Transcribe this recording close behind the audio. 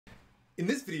In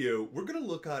this video, we're going to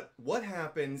look at what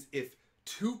happens if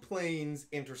two planes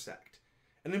intersect.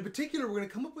 And in particular, we're going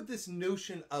to come up with this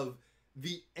notion of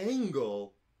the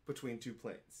angle between two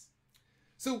planes.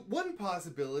 So one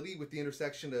possibility with the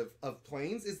intersection of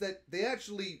planes is that they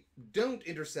actually don't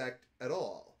intersect at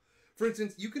all. For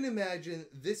instance, you can imagine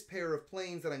this pair of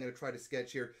planes that I'm going to try to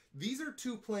sketch here. These are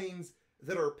two planes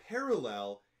that are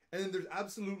parallel, and then there's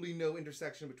absolutely no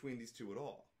intersection between these two at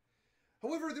all.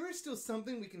 However, there is still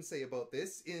something we can say about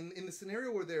this. In the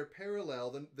scenario where they're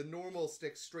parallel, the normal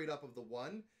sticks straight up of the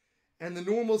one, and the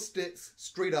normal sticks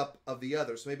straight up of the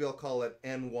other. So maybe I'll call it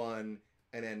N1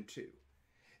 and N2.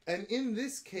 And in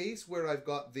this case, where I've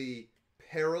got the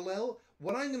parallel,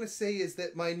 what I'm going to say is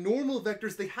that my normal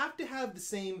vectors, they have to have the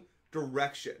same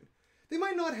direction. They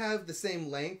might not have the same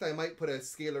length. I might put a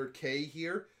scalar k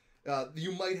here.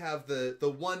 You might have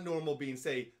the one normal being,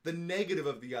 say, the negative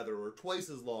of the other, or twice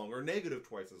as long, or negative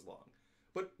twice as long.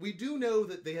 But we do know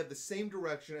that they have the same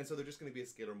direction, and so they're just going to be a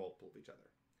scalar multiple of each other.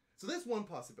 So that's one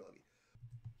possibility.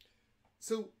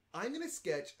 So I'm going to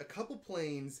sketch a couple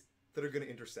planes that are going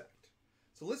to intersect.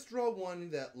 So let's draw one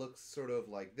that looks sort of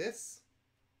like this.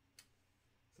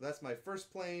 So that's my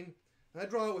first plane. And I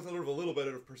draw it with a little bit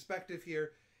of perspective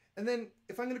here. And then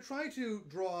if I'm going to try to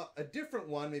draw a different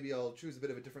one, maybe I'll choose a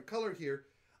bit of a different color here,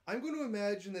 I'm going to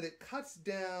imagine that it cuts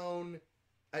down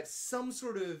at some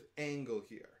sort of angle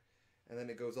here. And then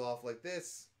it goes off like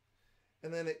this.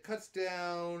 And then it cuts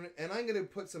down, and I'm going to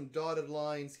put some dotted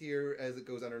lines here as it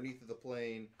goes underneath of the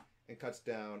plane and cuts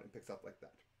down and picks up like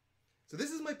that. So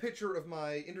this is my picture of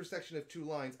my intersection of two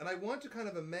lines, and I want to kind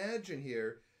of imagine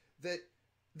here that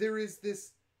there is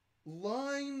this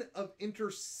line of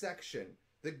intersection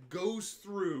that goes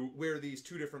through where these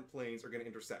two different planes are going to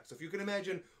intersect. So if you can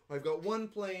imagine, I've got one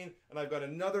plane and I've got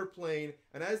another plane,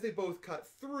 and as they both cut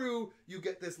through, you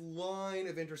get this line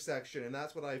of intersection, and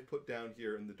that's what I've put down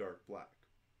here in the dark black.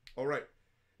 All right.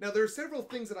 Now there are several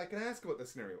things that I can ask about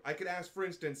this scenario. I could ask, for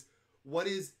instance, what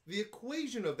is the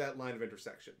equation of that line of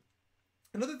intersection?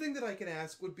 Another thing that I can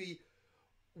ask would be,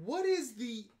 what is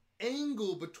the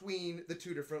angle between the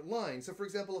two different lines? So for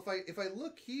example, if I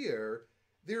look here,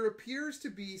 there appears to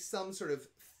be some sort of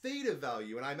theta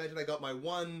value, and I imagine I got my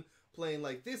one plane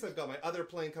like this, I've got my other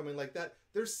plane coming like that.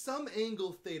 There's some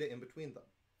angle theta in between them.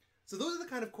 So those are the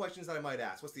kind of questions that I might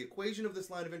ask. What's the equation of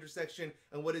this line of intersection,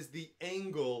 and what is the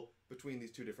angle between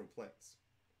these two different planes?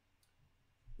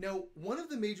 Now, one of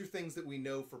the major things that we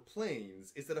know for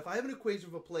planes is that if I have an equation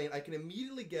of a plane, I can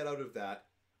immediately get out of that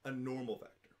a normal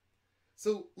vector.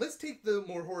 So let's take the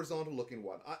more horizontal looking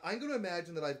one. I'm going to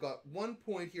imagine that I've got one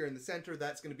point here in the center.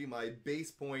 That's going to be my base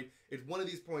point. It's one of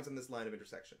these points on this line of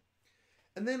intersection.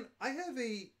 And then I have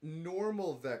a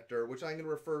normal vector, which I'm going to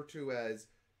refer to as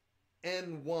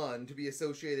N1 to be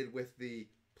associated with the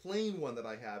plane one that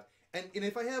I have. And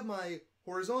if I have my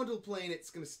horizontal plane, it's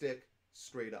going to stick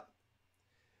straight up.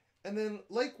 And then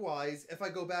likewise, if I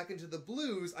go back into the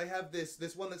blues, I have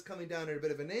this one that's coming down at a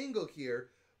bit of an angle here,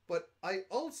 but I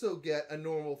also get a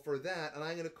normal for that, and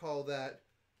I'm going to call that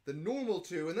the normal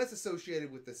 2, and that's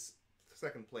associated with this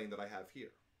second plane that I have here.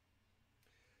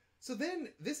 So then,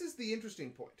 this is the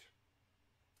interesting point.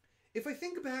 If I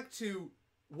think back to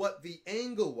what the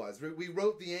angle was, we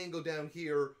wrote the angle down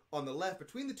here on the left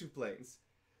between the two planes,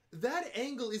 that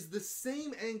angle is the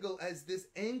same angle as this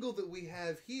angle that we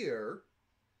have here.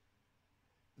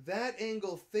 That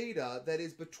angle theta that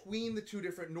is between the two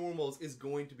different normals is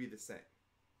going to be the same.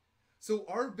 So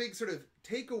our big sort of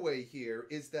takeaway here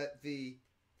is that the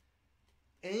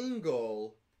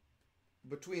angle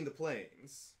between the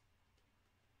planes,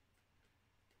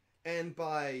 and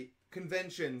by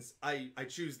conventions, I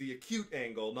choose the acute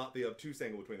angle, not the obtuse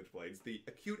angle between the two planes, the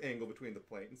acute angle between the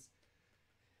planes,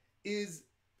 is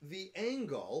the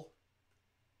angle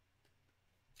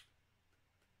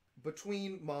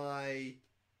between my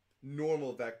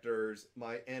normal vectors,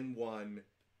 my N1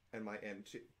 and my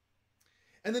N2.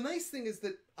 And the nice thing is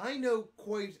that I know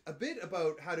quite a bit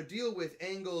about how to deal with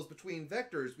angles between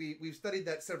vectors. We've studied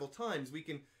that several times. We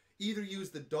can either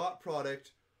use the dot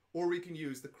product or we can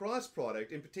use the cross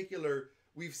product. In particular,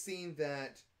 we've seen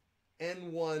that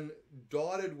N1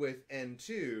 dotted with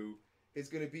N2 is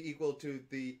going to be equal to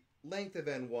the length of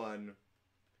N1,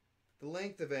 the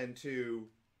length of N2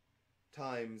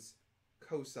 times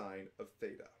cosine of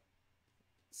theta.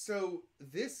 So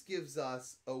this gives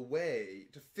us a way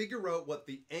to figure out what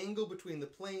the angle between the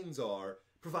planes are,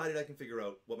 provided I can figure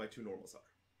out what my two normals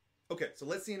are. Okay, so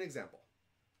let's see an example.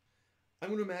 I'm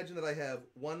going to imagine that I have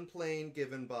one plane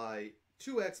given by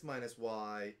 2x minus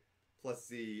y plus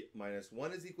z minus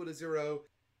 1 is equal to 0,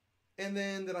 and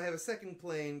then that I have a second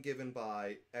plane given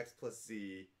by x plus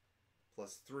z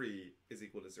plus 3 is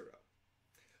equal to 0.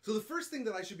 So the first thing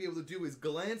that I should be able to do is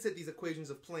glance at these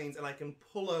equations of planes, and I can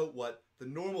pull out what the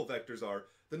normal vectors are.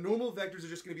 The normal vectors are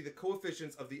just going to be the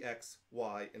coefficients of the x,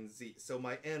 y, and z. So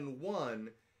my n1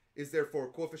 is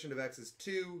therefore coefficient of x is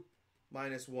 2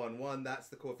 minus 1, 1. That's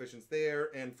the coefficients there.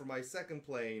 And for my second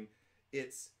plane,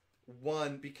 it's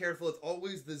 1. Be careful, it's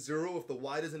always the 0. If the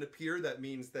y doesn't appear, that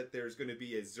means that there's going to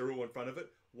be a 0 in front of it.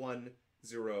 1,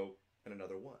 0, and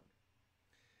another 1.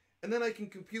 And then I can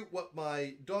compute what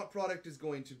my dot product is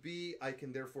going to be. I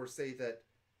can therefore say that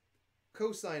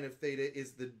cosine of theta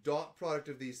is the dot product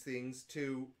of these things,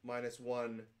 2 minus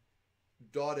 1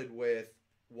 dotted with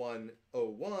 1, 0,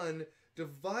 1,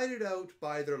 divided out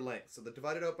by their length. So the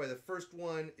divided out by the first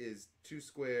one is 2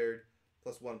 squared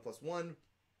plus 1,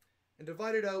 and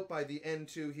divided out by the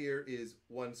n2 here is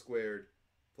 1 squared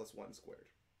plus 1 squared.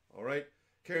 All right,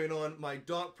 carrying on, my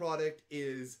dot product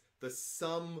is the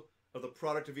sum of the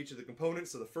product of each of the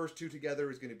components. So the first two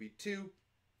together is going to be 2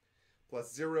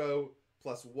 plus 0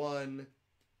 plus 1.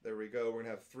 There we go. We're going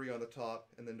to have 3 on the top,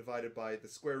 and then divided by the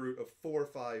square root of 4,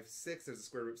 5, 6. There's a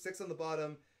square root 6 on the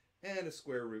bottom and a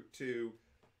square root 2.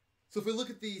 So if we look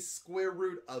at the square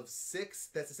root of 6,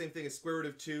 that's the same thing as square root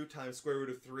of 2 times square root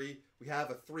of 3. We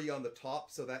have a 3 on the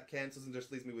top, so that cancels and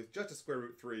just leaves me with just a square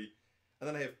root 3. And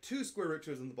then I have 2 square root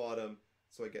 2's on the bottom,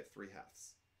 so I get 3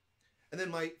 halves. And then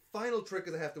my final trick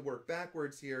is I have to work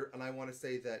backwards here, and I want to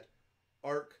say that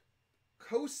arc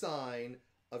cosine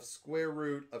of square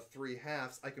root of 3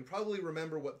 halves, I can probably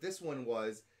remember what this one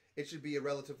was. It should be a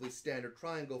relatively standard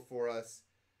triangle for us.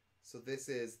 So this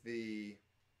is the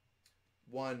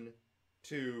 1,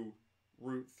 2,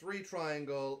 root 3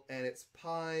 triangle, and it's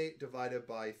pi divided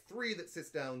by 3 that sits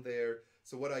down there.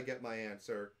 So what do I get my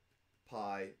answer?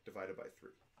 Pi divided by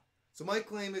 3. So my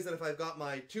claim is that if I've got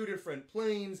my two different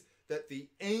planes, that the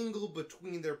angle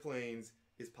between their planes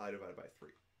is pi divided by 3.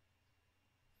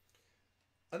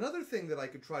 Another thing that I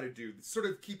could try to do, sort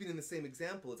of keeping in the same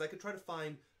example, is I could try to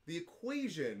find the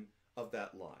equation of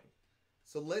that line.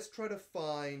 So let's try to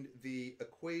find the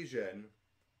equation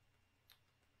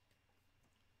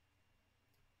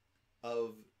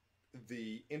of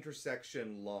the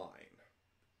intersection line.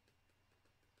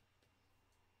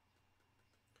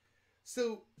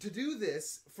 So to do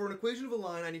this, for an equation of a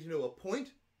line, I need to know a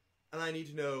point, and I need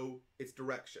to know its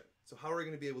direction. So how are we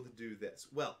going to be able to do this?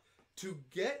 Well, to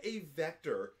get a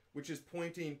vector which is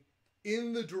pointing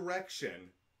in the direction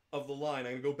of the line,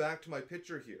 I'm going to go back to my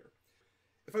picture here.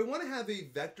 If I want to have a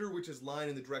vector which is lying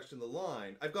in the direction of the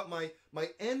line, I've got my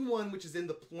n1 which is in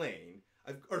the plane,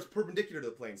 or it's perpendicular to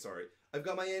the plane, sorry. I've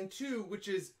got my n2 which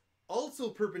is also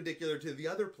perpendicular to the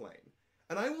other plane.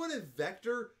 And I want a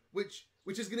vector which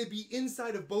is going to be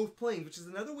inside of both planes, which is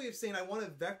another way of saying I want a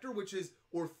vector which is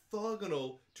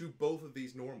orthogonal to both of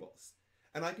these normals.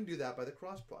 And I can do that by the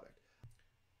cross product.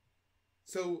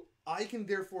 So I can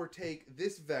therefore take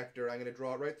this vector, I'm going to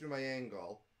draw it right through my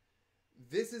angle.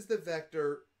 This is the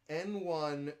vector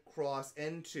n1 cross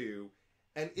n2,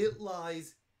 and it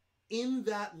lies in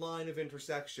that line of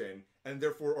intersection, and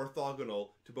therefore orthogonal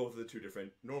to both of the two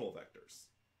different normal vectors.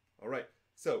 All right,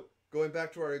 so going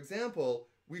back to our example,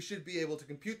 we should be able to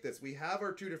compute this. We have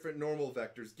our two different normal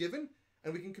vectors given,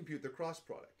 and we can compute their cross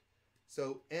product.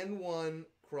 So n1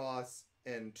 cross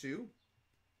n2.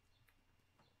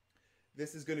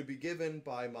 This is going to be given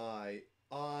by my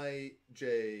I,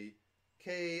 J,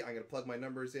 K. I'm going to plug my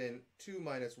numbers in. 2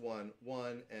 minus 1,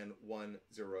 1, and 1,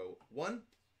 0, 1.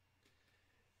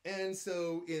 And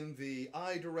so in the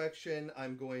I direction,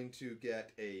 I'm going to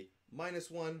get a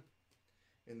minus 1.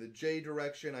 In the J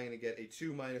direction, I'm going to get a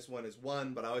 2 minus 1 is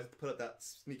 1, but I always have to put up that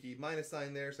sneaky minus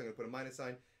sign there, so I'm going to put a minus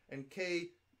sign. And K,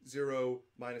 0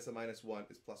 minus a minus 1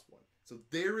 is plus 1. So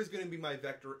there is going to be my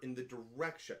vector in the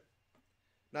direction.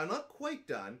 Now, I'm not quite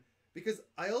done, because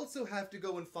I also have to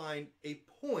go and find a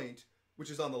point which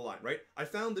is on the line, right? I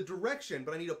found the direction,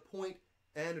 but I need a point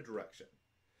and a direction.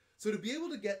 So to be able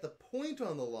to get the point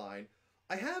on the line,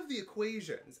 I have the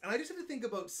equations, and I just have to think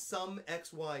about some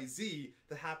x, y, z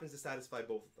that happens to satisfy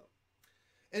both of them.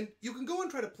 And you can go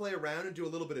and try to play around and do a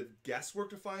little bit of guesswork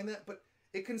to find that, but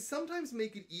it can sometimes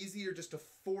make it easier just to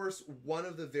force one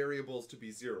of the variables to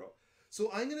be 0. So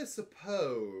I'm going to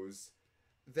suppose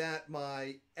that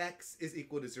my x is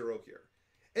equal to 0 here.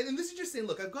 And this is just saying,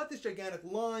 look, I've got this gigantic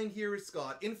line here. It's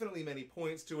got infinitely many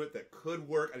points to it that could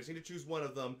work. I just need to choose one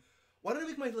of them. Why don't I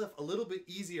make my life a little bit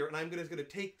easier, and I'm going to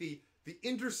take the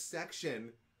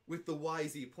intersection with the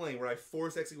YZ plane, where I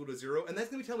force x equal to 0, and that's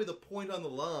going to tell me the point on the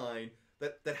line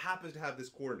that happens to have this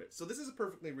coordinate. So this is a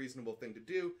perfectly reasonable thing to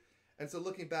do. And so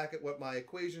looking back at what my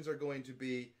equations are going to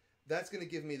be, that's going to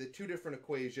give me the two different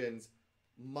equations,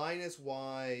 minus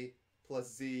y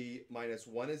plus z minus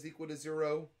 1 is equal to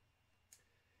 0,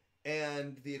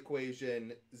 and the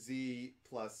equation z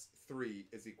plus 3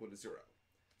 is equal to 0.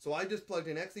 So I just plugged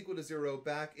in x equal to 0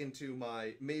 back into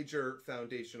my major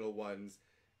foundational ones,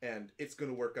 and it's going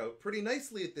to work out pretty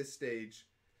nicely at this stage,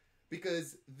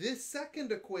 because this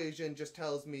second equation just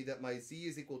tells me that my z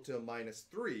is equal to minus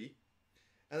 3.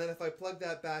 And then if I plug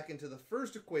that back into the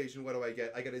first equation, what do I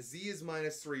get? I get a z is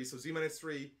minus 3, so z minus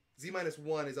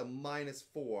 1 is a minus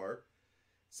 4.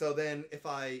 So then if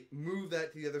I move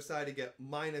that to the other side, I get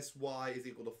minus y is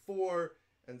equal to 4,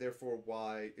 and therefore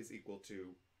y is equal to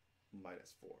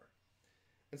minus 4.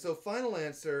 And so final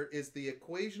answer is the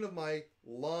equation of my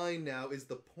line now is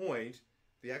the point.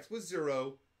 The x was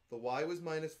 0, the y was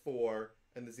minus 4,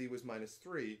 and the z was minus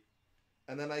 3.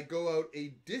 And then I go out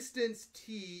a distance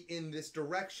t in this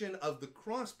direction of the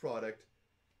cross product,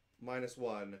 minus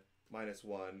 1, minus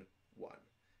 1, 1.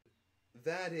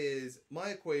 That is my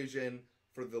equation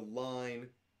for the line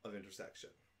of intersection.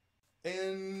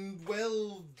 And,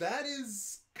 well, that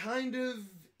is kind of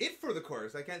it for the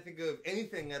course. I can't think of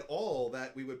anything at all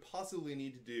that we would possibly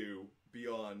need to do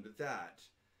beyond that.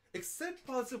 Except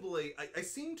possibly, I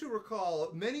seem to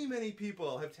recall many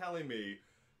people have telling me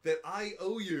that I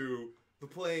owe you the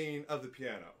playing of the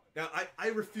piano. Now, I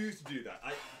refuse to do that.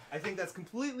 I think that's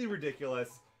completely ridiculous.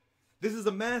 This is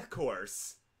a math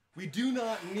course. We do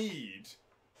not need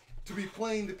to be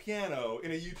playing the piano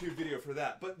in a YouTube video for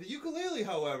that. But the ukulele,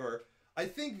 however, I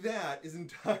think that is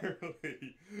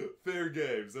entirely fair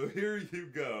game. So here you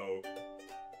go.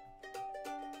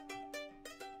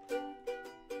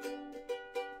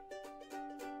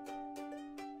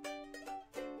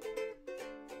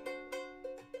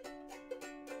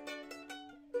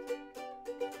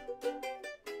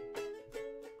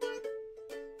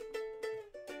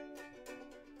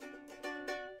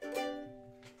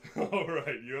 All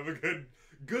right, you have a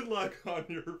good luck on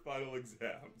your final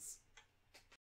exams.